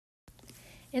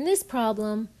In this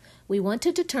problem, we want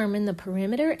to determine the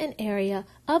perimeter and area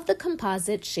of the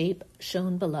composite shape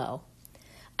shown below.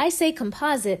 I say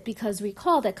composite because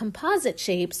recall that composite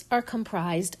shapes are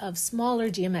comprised of smaller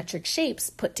geometric shapes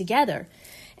put together.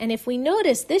 And if we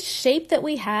notice, this shape that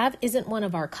we have isn't one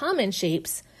of our common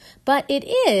shapes, but it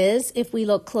is, if we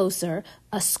look closer,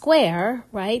 a square,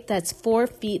 right, that's 4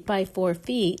 feet by 4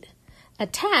 feet,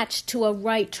 attached to a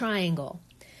right triangle.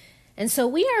 And so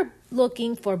we are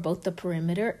looking for both the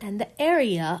perimeter and the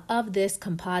area of this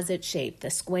composite shape, the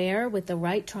square with the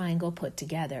right triangle put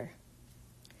together.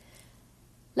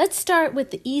 Let's start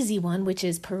with the easy one, which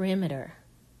is perimeter.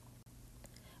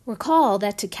 Recall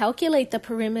that to calculate the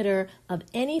perimeter of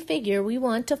any figure, we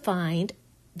want to find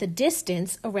the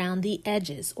distance around the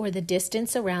edges, or the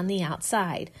distance around the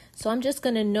outside. So I'm just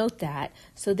going to note that.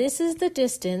 So this is the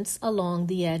distance along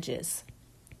the edges.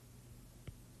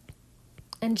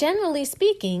 And generally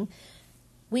speaking,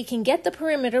 we can get the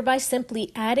perimeter by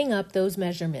simply adding up those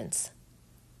measurements.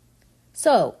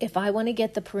 So if I want to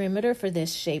get the perimeter for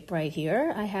this shape right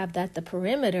here, I have that the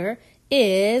perimeter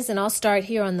is, and I'll start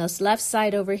here on this left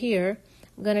side over here,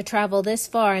 I'm going to travel this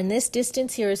far, and this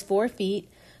distance here is 4 feet,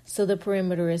 so the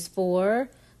perimeter is 4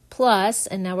 plus,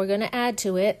 and now we're going to add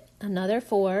to it another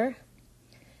 4,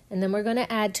 and then we're going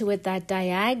to add to it that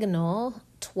diagonal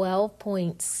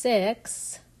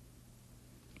 12.6,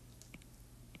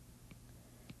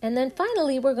 and then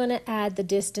finally we're going to add the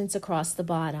distance across the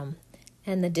bottom.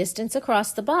 And the distance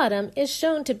across the bottom is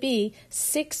shown to be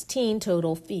 16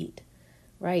 total feet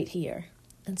right here.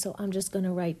 And so I'm just going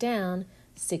to write down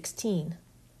 16.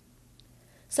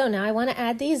 So now I want to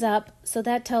add these up. So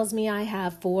that tells me I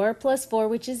have 4 plus 4,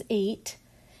 which is 8.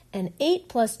 And 8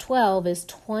 plus 12 is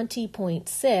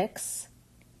 20.6.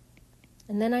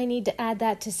 And then I need to add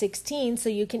that to 16. So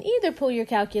you can either pull your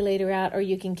calculator out or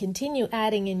you can continue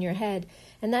adding in your head.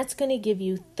 And that's going to give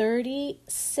you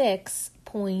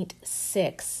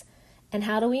 36.6. And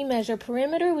how do we measure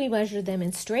perimeter? We measure them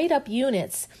in straight up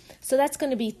units. So that's going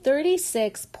to be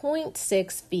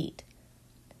 36.6 feet.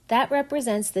 That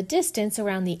represents the distance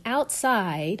around the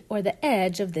outside or the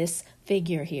edge of this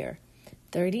figure here.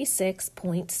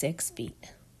 36.6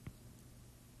 feet.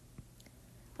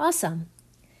 Awesome.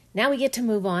 Now we get to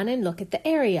move on and look at the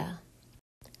area.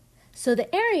 So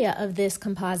the area of this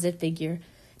composite figure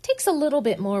takes a little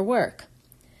bit more work.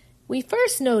 We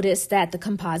first notice that the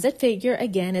composite figure,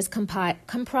 again, is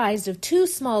comprised of 2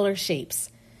 smaller shapes.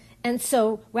 And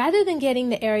so rather than getting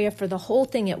the area for the whole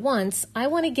thing at once, I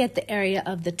want to get the area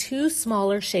of the 2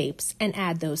 smaller shapes and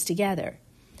add those together.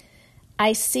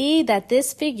 I see that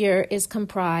this figure is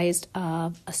comprised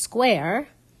of a square,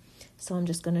 so I'm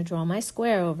just going to draw my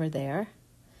square over there.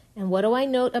 And what do I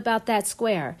note about that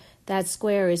square? That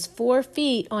square is 4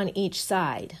 feet on each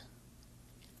side.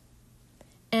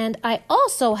 And I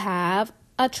also have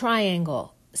a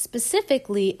triangle,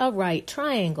 specifically a right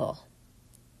triangle.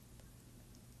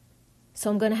 So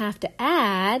I'm going to have to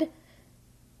add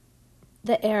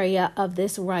the area of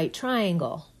this right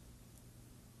triangle.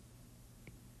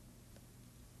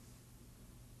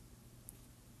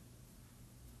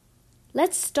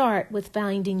 Let's start with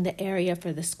finding the area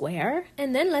for the square,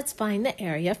 and then let's find the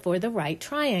area for the right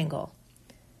triangle.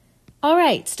 All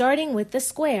right, starting with the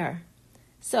square.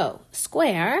 So,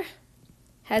 square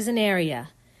has an area.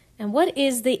 And what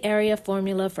is the area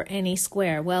formula for any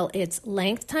square? Well, it's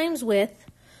length times width,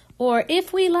 or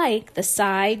if we like, the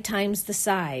side times the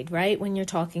side, right, when you're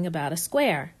talking about a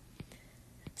square.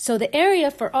 So the area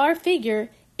for our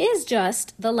figure is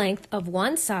just the length of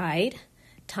one side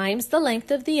times the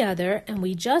length of the other, and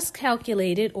we just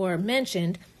calculated or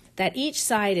mentioned that each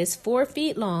side is 4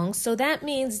 feet long, so that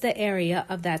means the area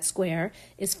of that square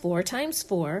is 4 times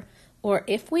 4, or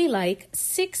if we like,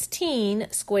 16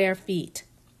 square feet.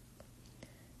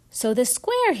 So the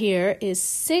square here is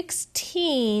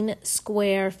 16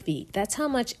 square feet. That's how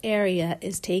much area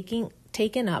is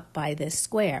taken up by this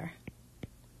square.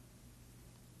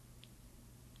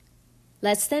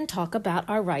 Let's then talk about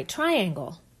our right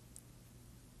triangle.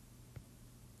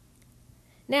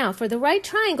 Now, for the right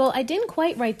triangle, I didn't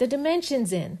quite write the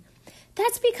dimensions in.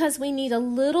 That's because we need a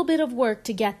little bit of work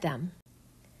to get them.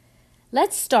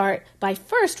 Let's start by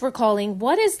first recalling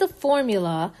what is the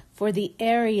formula for the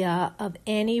area of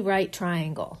any right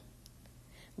triangle.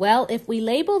 Well, if we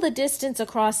label the distance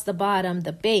across the bottom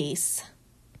the base,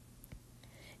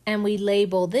 and we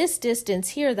label this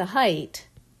distance here the height,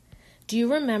 do you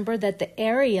remember that the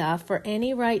area for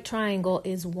any right triangle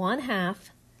is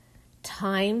 1/2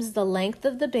 times the length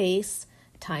of the base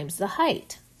times the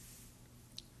height?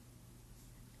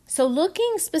 So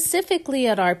looking specifically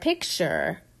at our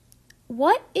picture,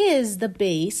 what is the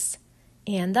base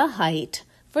and the height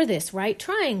for this right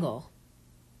triangle?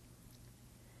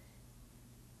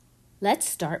 Let's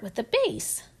start with the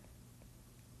base.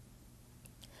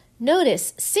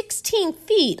 Notice 16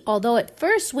 feet, although at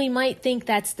first we might think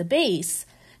that's the base,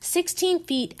 16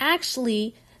 feet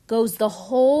actually goes the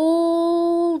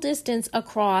whole distance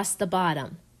across the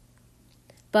bottom.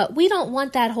 But we don't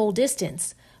want that whole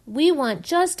distance. We want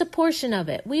just a portion of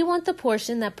it. We want the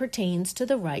portion that pertains to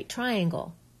the right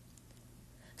triangle.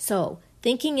 So,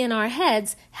 thinking in our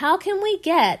heads, how can we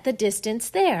get the distance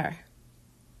there?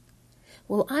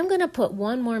 Well, I'm going to put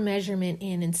one more measurement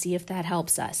in and see if that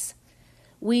helps us.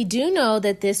 We do know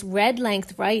that this red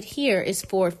length right here is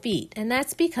 4 feet, and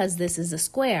that's because this is a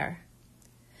square.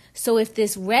 So if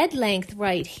this red length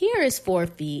right here is 4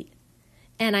 feet,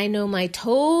 and I know my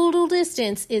total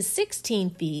distance is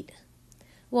 16 feet,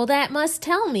 well, that must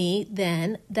tell me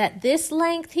then that this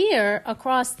length here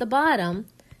across the bottom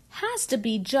has to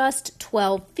be just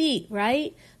 12 feet,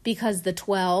 right? Because the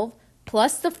 12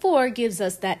 plus the 4 gives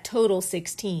us that total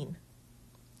 16.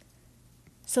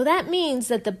 So that means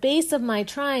that the base of my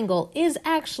triangle is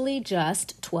actually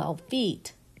just 12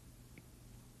 feet.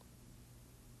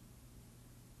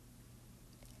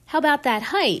 How about that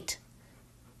height?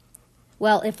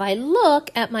 Well, if I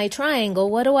look at my triangle,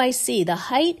 what do I see?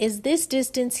 The height is this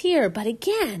distance here, but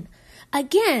again,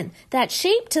 that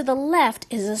shape to the left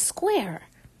is a square.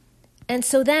 And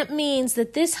so that means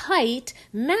that this height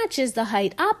matches the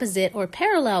height opposite or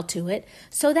parallel to it,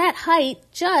 so that height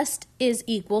just is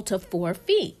equal to 4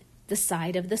 feet, the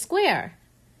side of the square.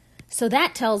 So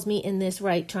that tells me in this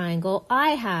right triangle, I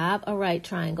have a right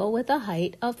triangle with a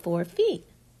height of 4 feet.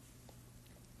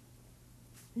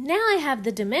 Now I have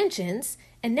the dimensions,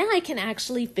 and now I can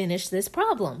actually finish this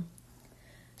problem.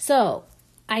 So,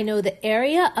 I know the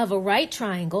area of a right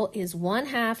triangle is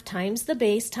 1/2 times the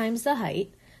base times the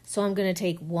height. So I'm going to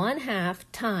take 1/2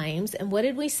 times, and what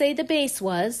did we say the base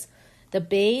was? The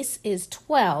base is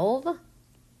 12.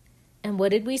 And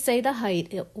what did we say the height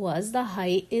it was? The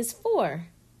height is 4.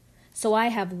 So I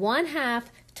have 1/2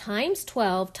 times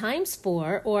 12 times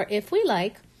 4, or if we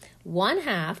like,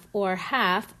 1/2 or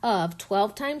half of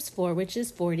 12 times 4, which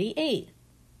is 48.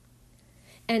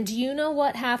 And do you know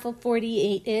what half of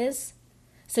 48 is?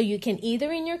 So you can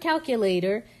either in your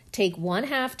calculator take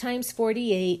 1/2 times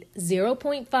 48,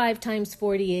 0.5 times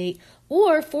 48,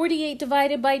 or 48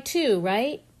 divided by 2,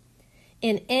 right?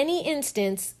 In any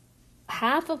instance,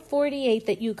 half of 48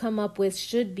 that you come up with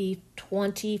should be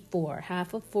 24.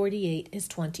 Half of 48 is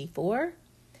 24,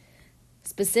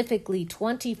 specifically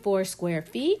 24 square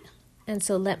feet. And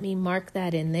so let me mark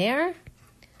that in there.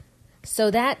 So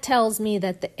that tells me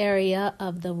that the area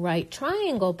of the right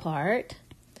triangle part,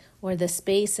 or the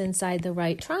space inside the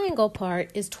right triangle part,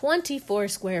 is 24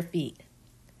 square feet.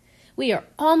 We are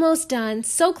almost done,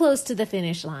 so close to the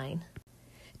finish line.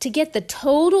 To get the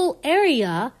total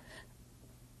area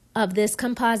of this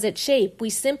composite shape,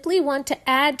 we simply want to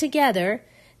add together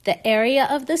the area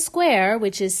of the square,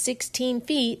 which is 16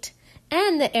 feet,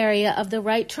 and the area of the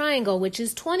right triangle, which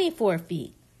is 24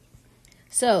 feet.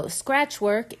 So, scratch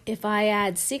work, if I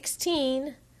add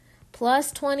 16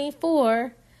 plus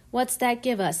 24, what's that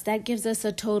give us? That gives us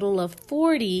a total of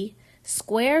 40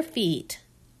 square feet.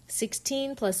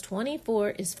 16 plus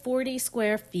 24 is 40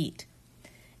 square feet.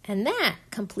 And that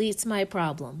completes my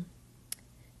problem.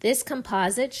 This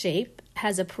composite shape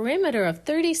has a perimeter of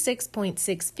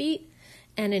 36.6 feet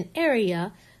and an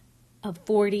area of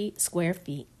 40 square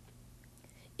feet.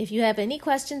 If you have any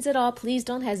questions at all, please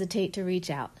don't hesitate to reach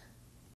out.